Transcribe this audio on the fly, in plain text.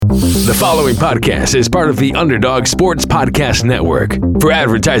The following podcast is part of the Underdog Sports Podcast Network. For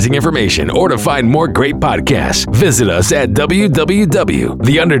advertising information or to find more great podcasts, visit us at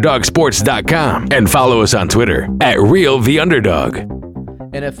www.theunderdogsports.com and follow us on Twitter at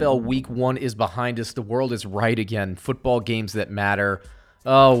RealTheUnderdog. NFL Week 1 is behind us. The world is right again. Football games that matter.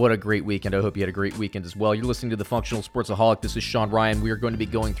 Oh, what a great weekend. I hope you had a great weekend as well. You're listening to The Functional Sportsaholic. This is Sean Ryan. We are going to be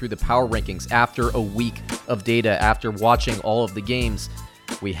going through the power rankings after a week of data, after watching all of the games.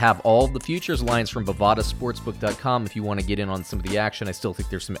 We have all the futures lines from BovadaSportsbook.com if you want to get in on some of the action. I still think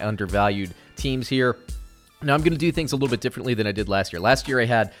there's some undervalued teams here. Now, I'm going to do things a little bit differently than I did last year. Last year, I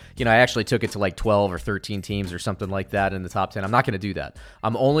had, I actually took it to like 12 or 13 teams or something like that in the top 10. I'm not going to do that.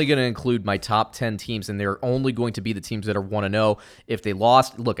 I'm only going to include my top 10 teams, and they're only going to be the teams that are 1-0. If they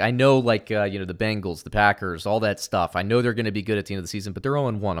lost, look, I know the Bengals, the Packers, all that stuff. I know they're going to be good at the end of the season, but they're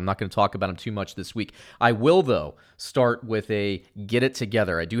 0-1. I'm not going to talk about them too much this week. I will, though, start with a get it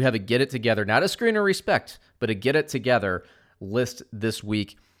together. I do have a get it together, not a screen of respect, but a get it together list this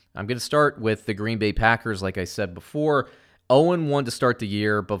week. I'm going to start with the Green Bay Packers, like I said before. 0-1 to start the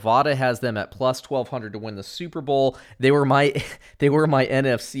year. Bovada has them at plus 1,200 to win the Super Bowl. They were my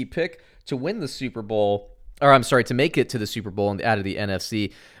NFC pick to win the Super Bowl. Or I'm sorry, to make it to the Super Bowl and out of the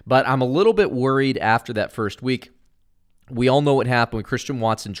NFC. But I'm a little bit worried after that first week. We all know what happened when Christian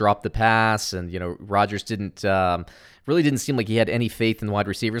Watson dropped the pass, and Rodgers really didn't seem like he had any faith in the wide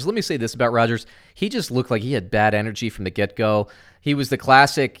receivers. Let me say this about Rodgers. He just looked like he had bad energy from the get-go. He was the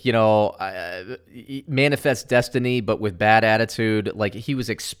classic, manifest destiny, but with bad attitude. Like, he was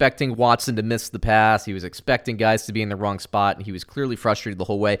expecting Watson to miss the pass. He was expecting guys to be in the wrong spot, and he was clearly frustrated the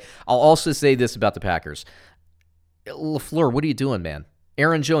whole way. I'll also say this about the Packers. LaFleur, what are you doing, man?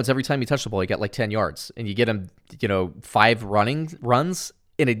 Aaron Jones, every time you touch the ball, you got like 10 yards, and you get him, 5 runs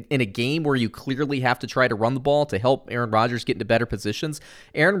in a game where you clearly have to try to run the ball to help Aaron Rodgers get into better positions.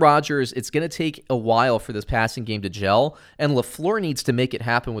 Aaron Rodgers, it's going to take a while for this passing game to gel, and LaFleur needs to make it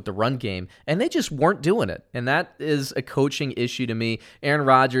happen with the run game, and they just weren't doing it, and that is a coaching issue to me. Aaron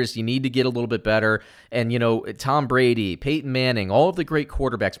Rodgers, you need to get a little bit better, and Tom Brady, Peyton Manning, all of the great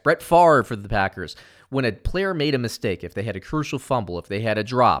quarterbacks, Brett Favre for the Packers. When a player made a mistake, if they had a crucial fumble, if they had a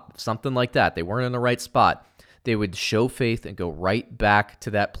drop, something like that, they weren't in the right spot, they would show faith and go right back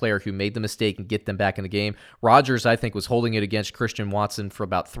to that player who made the mistake and get them back in the game. Rodgers, I think, was holding it against Christian Watson for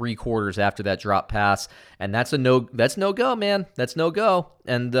about 3 quarters after that drop pass, and that's no go, man. That's no go.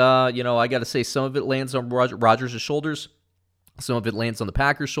 And I got to say, some of it lands on Rodgers' shoulders. Some of it lands on the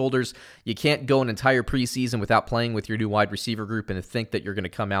Packers' shoulders. You can't go an entire preseason without playing with your new wide receiver group and think that you're going to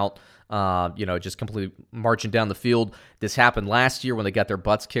come out, just completely marching down the field. This happened last year when they got their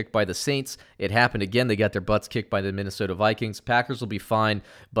butts kicked by the Saints. It happened again. They got their butts kicked by the Minnesota Vikings. Packers will be fine,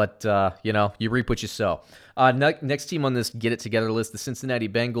 but, you reap what you sow. Next team on this get it together list, the Cincinnati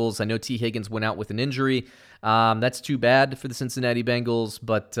Bengals. I know T. Higgins went out with an injury. That's too bad for the Cincinnati Bengals,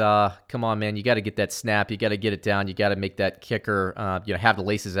 but come on, man. You got to get that snap. You got to get it down. You got to make that kicker, have the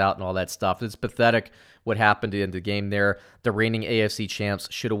laces out and all that stuff. It's pathetic what happened in the game there. The reigning AFC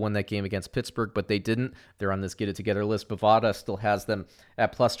champs should have won that game against Pittsburgh, but they didn't. They're on this get it together list. Bovada still has them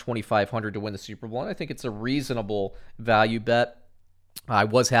at plus 2,500 to win the Super Bowl, and I think it's a reasonable value bet. I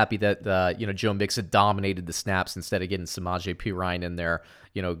was happy that, Joe Mixon dominated the snaps instead of getting Samaje Perine in there,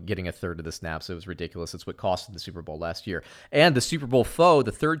 getting a third of the snaps. It was ridiculous. It's what cost them the Super Bowl last year. And the Super Bowl foe,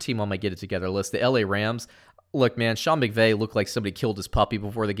 the third team on my Get It Together list, the LA Rams. Look, man, Sean McVay looked like somebody killed his puppy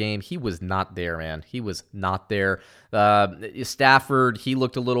before the game. He was not there, man. He was not there. Stafford, he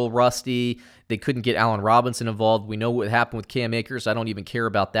looked a little rusty. They couldn't get Allen Robinson involved. We know what happened with Cam Akers. I don't even care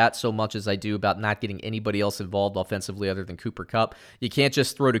about that so much as I do about not getting anybody else involved offensively other than Cooper Kupp. You can't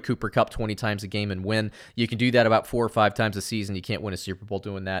just throw to Cooper Kupp 20 times a game and win. You can do that about 4 or 5 times a season. You can't win a Super Bowl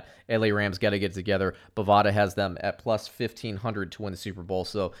doing that. LA Rams got to get it together. Bovada has them at plus 1,500 to win the Super Bowl,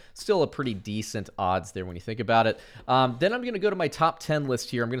 so still a pretty decent odds there when you think about it. Then I'm going to go to my top 10 list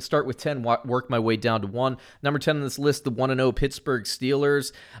here. I'm going to start with 10, work my way down to 1. Number 10 on this list, the 1-0 Pittsburgh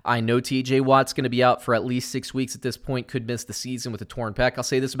Steelers. I know TJ Watt's going to be out for at least 6 weeks at this point, could miss the season with a torn pec. I'll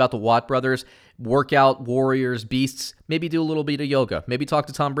say this about the Watt brothers: workout warriors, beasts. Maybe do a little bit of yoga. Maybe talk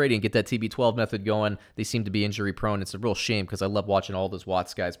to Tom Brady and get that TB12 method going. They seem to be injury prone. It's a real shame because I love watching all those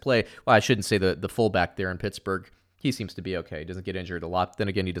Watts guys play. Well, I shouldn't say the fullback there in Pittsburgh. He seems to be okay. He doesn't get injured a lot. Then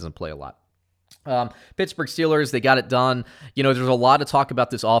again, he doesn't play a lot. Pittsburgh Steelers, they got it done. There's a lot of talk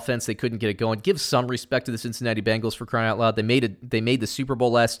about this offense. They couldn't get it going. Give some respect to the Cincinnati Bengals for crying out loud. They made the Super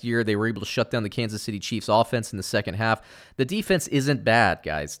Bowl last year. They were able to shut down the Kansas City Chiefs offense in the second half. The defense isn't bad,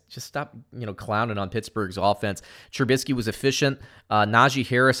 guys. Just stop, clowning on Pittsburgh's offense. Trubisky was efficient. Najee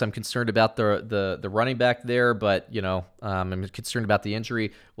Harris, I'm concerned about the running back there, but I'm concerned about the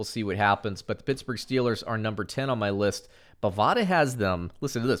injury. We'll see what happens. But the Pittsburgh Steelers are number 10 on my list. Bovada has them,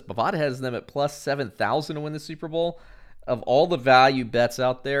 listen to this, Bovada has them at plus 7,000 to win the Super Bowl. Of all the value bets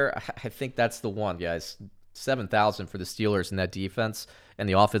out there, I think that's the one, guys. 7,000 for the Steelers in that defense, and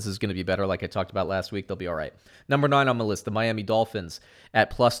the offense is going to be better like I talked about last week. They'll be all right. Number 9 on my list, the Miami Dolphins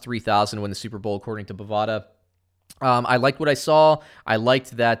at plus 3,000 to win the Super Bowl, according to Bovada. I liked what I saw. I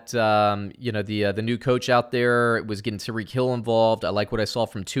liked that, the new coach out there was getting Tyreek Hill involved. I like what I saw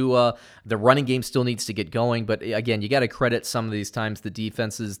from Tua. The running game still needs to get going, but again, you got to credit some of these times the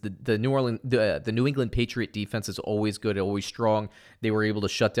defenses. The New England Patriot defense is always good, always strong. They were able to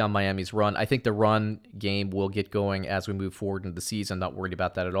shut down Miami's run. I think the run game will get going as we move forward into the season. I'm not worried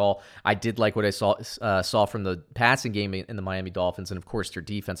about that at all. I did like what I saw from the passing game in the Miami Dolphins, and of course their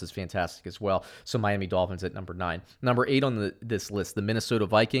defense is fantastic as well. So Miami Dolphins at number 9. Number 8 on this list, the Minnesota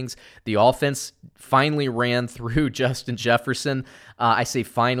Vikings. The offense finally ran through Justin Jefferson. I say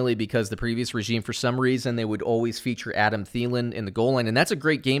finally because the previous regime, for some reason, they would always feature Adam Thielen in the goal line, and that's a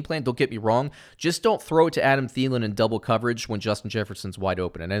great game plan. Don't get me wrong. Just don't throw it to Adam Thielen in double coverage when Justin Jefferson's wide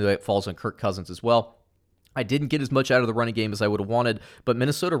open. And I know that falls on Kirk Cousins as well. I didn't get as much out of the running game as I would have wanted, but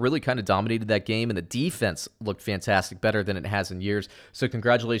Minnesota really kind of dominated that game, and the defense looked fantastic, better than it has in years. So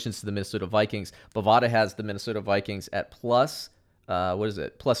congratulations to the Minnesota Vikings. Bovada has the Minnesota Vikings at plus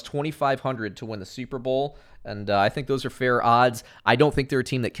 2,500 to win the Super Bowl. And I think those are fair odds. I don't think they're a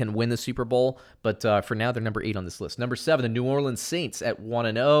team that can win the Super Bowl, but for now, they're number 8 on this list. Number 7, the New Orleans Saints at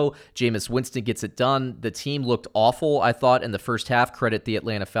 1-0. Jameis Winston gets it done. The team looked awful, I thought, in the first half. Credit the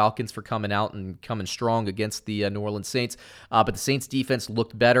Atlanta Falcons for coming out and coming strong against the New Orleans Saints. But the Saints defense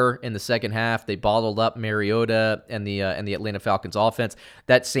looked better in the second half. They bottled up Mariota and the Atlanta Falcons offense.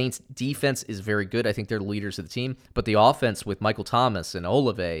 That Saints defense is very good. I think they're the leaders of the team. But the offense with Michael Thomas and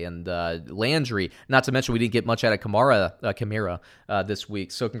Olave and Landry, not to mention we didn't get much out of Kamara this week.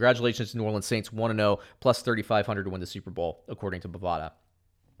 So congratulations to New Orleans Saints, 1-0, plus 3,500 to win the Super Bowl, according to Bovada.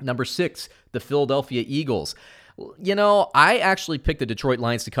 Number 6, the Philadelphia Eagles. I actually picked the Detroit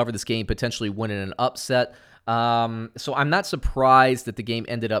Lions to cover this game, potentially winning an upset. So I'm not surprised that the game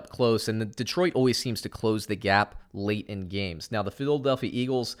ended up close, and the Detroit always seems to close the gap late in games. Now, the Philadelphia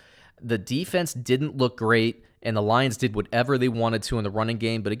Eagles, the defense didn't look great, and the Lions did whatever they wanted to in the running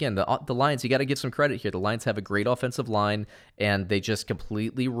game. But again, the Lions, you got to give some credit here. The Lions have a great offensive line, and they just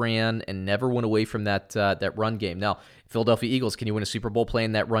completely ran and never went away from that run game. Now, Philadelphia Eagles, can you win a Super Bowl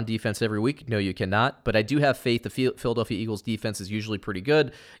playing that run defense every week? No, you cannot. But I do have faith. The Philadelphia Eagles defense is usually pretty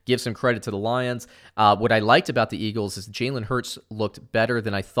good. Give some credit to the Lions. What I liked about the Eagles is Jalen Hurts looked better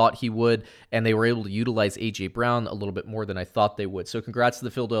than I thought he would, and they were able to utilize A.J. Brown a little bit more than I thought they would. So congrats to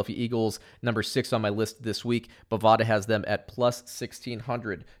the Philadelphia Eagles, number 6 on my list this week. Bovada has them at plus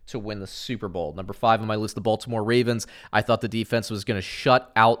 1,600 to win the Super Bowl. Number 5 on my list, the Baltimore Ravens. I thought the defense was going to shut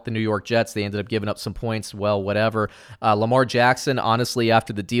out the New York Jets. They ended up giving up some points. Well, whatever. Lamar Jackson, honestly,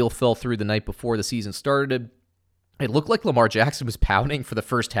 after the deal fell through the night before the season started, it looked like Lamar Jackson was pounding for the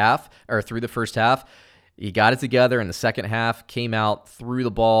first half, or through the first half. He got it together in the second half, came out, threw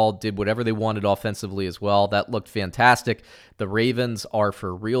the ball, did whatever they wanted offensively as well. That looked fantastic. The Ravens are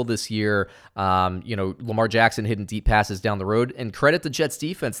for real this year. Lamar Jackson hitting deep passes down the road. And credit the Jets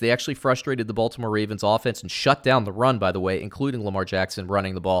defense. They actually frustrated the Baltimore Ravens offense and shut down the run, by the way, including Lamar Jackson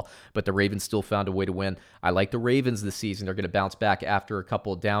running the ball. But the Ravens still found a way to win. I like the Ravens this season. They're going to bounce back after a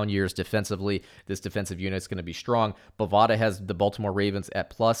couple of down years defensively. This defensive unit is going to be strong. Bovada has the Baltimore Ravens at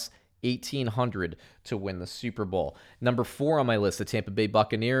plus 1,800 to win the Super Bowl. Number 4 on my list, the Tampa Bay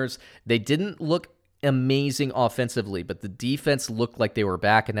Buccaneers. They didn't look amazing offensively, but the defense looked like they were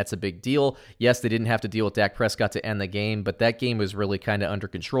back, and that's a big deal. Yes, they didn't have to deal with Dak Prescott to end the game, but that game was really kind of under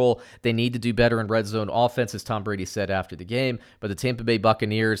control. They need to do better in red zone offense, as Tom Brady said after the game, but the Tampa Bay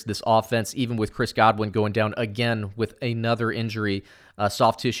Buccaneers, this offense, even with Chris Godwin going down again with another injury,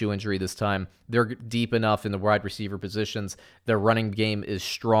 soft tissue injury this time, they're deep enough in the wide receiver positions. Their running game is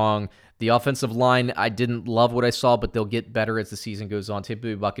strong. The offensive line, I didn't love what I saw, but they'll get better as the season goes on. Tampa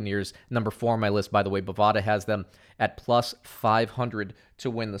Bay Buccaneers, number 4 on my list, by the way. Bovada has them at plus 500 to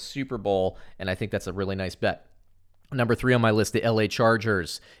win the Super Bowl, and I think that's a really nice bet. Number 3 on my list, the LA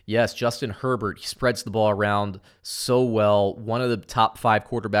Chargers. Yes, Justin Herbert, he spreads the ball around so well. One of the top 5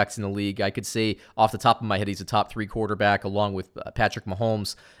 quarterbacks in the league. I could say off the top of my head, he's a top 3 quarterback along with Patrick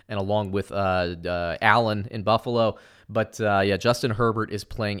Mahomes and along with Allen in Buffalo. But Justin Herbert is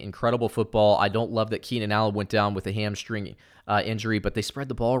playing incredible football. I don't love that Keenan Allen went down with a hamstring injury, but they spread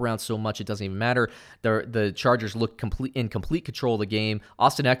the ball around so much it doesn't even matter. The Chargers looked in complete control of the game.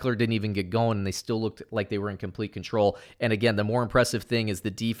 Austin Eckler didn't even get going, and they still looked like they were in complete control. And again, the more impressive thing is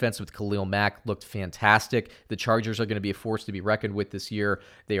the defense with Khalil Mack looked fantastic. The Chargers are going to be a force to be reckoned with this year.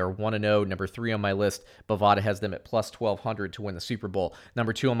 They are 1-0. Number 3 on my list, Bovada has them at plus 1,200 to win the Super Bowl.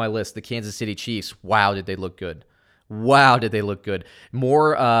 Number 2 on my list, the Kansas City Chiefs. Wow, did they look good. Wow, did they look good.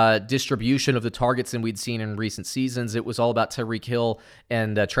 More distribution of the targets than we'd seen in recent seasons. It was all about Tyreek Hill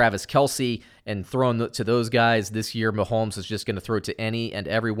and Travis Kelce and throwing to those guys. This year, Mahomes is just going to throw to any and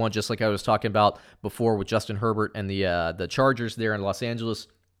everyone, just like I was talking about before with Justin Herbert and the Chargers there in Los Angeles.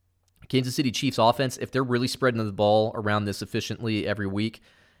 Kansas City Chiefs offense, if they're really spreading the ball around this efficiently every week,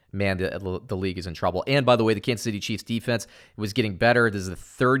 man, the league is in trouble. And by the way, the Kansas City Chiefs defense was getting better. This is the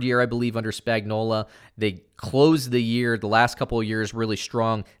 3rd year, I believe, under Spagnuolo. They closed the year, the last couple of years, really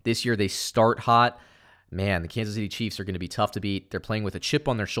strong. This year, they start hot. Man, the Kansas City Chiefs are going to be tough to beat. They're playing with a chip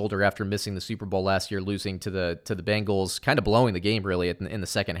on their shoulder after missing the Super Bowl last year, losing to the Bengals, kind of blowing the game, really, in the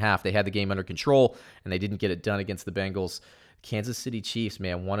second half. They had the game under control, and they didn't get it done against the Bengals. Kansas City Chiefs,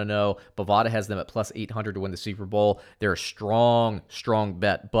 man, 1-0. Bovada has them at plus 800 to win the Super Bowl. They're a strong, strong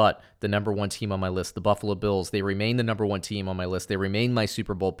bet, but the number 1 team on my list, the Buffalo Bills, they remain the number 1 team on my list. They remain my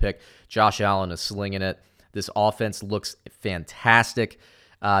Super Bowl pick. Josh Allen is slinging it. This offense looks fantastic.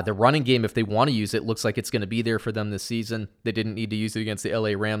 The running game, if they want to use it, looks like it's going to be there for them this season. They didn't need to use it against the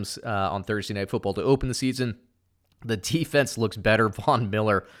LA Rams on Thursday Night Football to open the season. The defense looks better. Von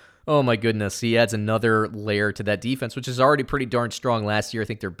Miller, oh my goodness, he adds another layer to that defense, which is already pretty darn strong last year. I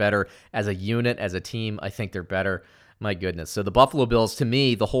think they're better as a unit, as a team. I think they're better. My goodness. So the Buffalo Bills, to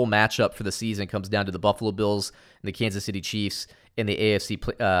me, the whole matchup for the season comes down to the Buffalo Bills and the Kansas City Chiefs in the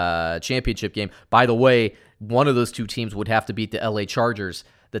AFC championship game. By the way, one of those 2 teams would have to beat the LA Chargers.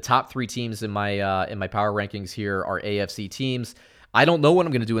 The top 3 teams in my power rankings here are AFC teams. I don't know what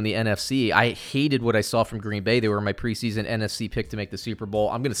I'm going to do in the NFC. I hated what I saw from Green Bay. They were my preseason NFC pick to make the Super Bowl.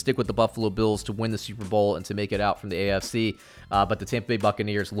 I'm going to stick with the Buffalo Bills to win the Super Bowl and to make it out from the AFC. But the Tampa Bay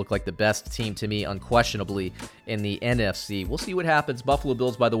Buccaneers look like the best team to me, unquestionably, in the NFC. We'll see what happens. Buffalo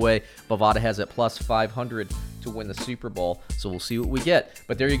Bills, by the way, Bovada has at plus 500 to win the Super Bowl. So we'll see what we get.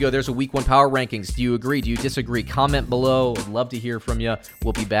 But there you go. There's a Week 1 Power Rankings. Do you agree? Do you disagree? Comment below. I'd love to hear from you.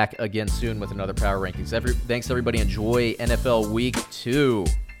 We'll be back again soon with another Power Rankings. Thanks, everybody. Enjoy NFL Week 2.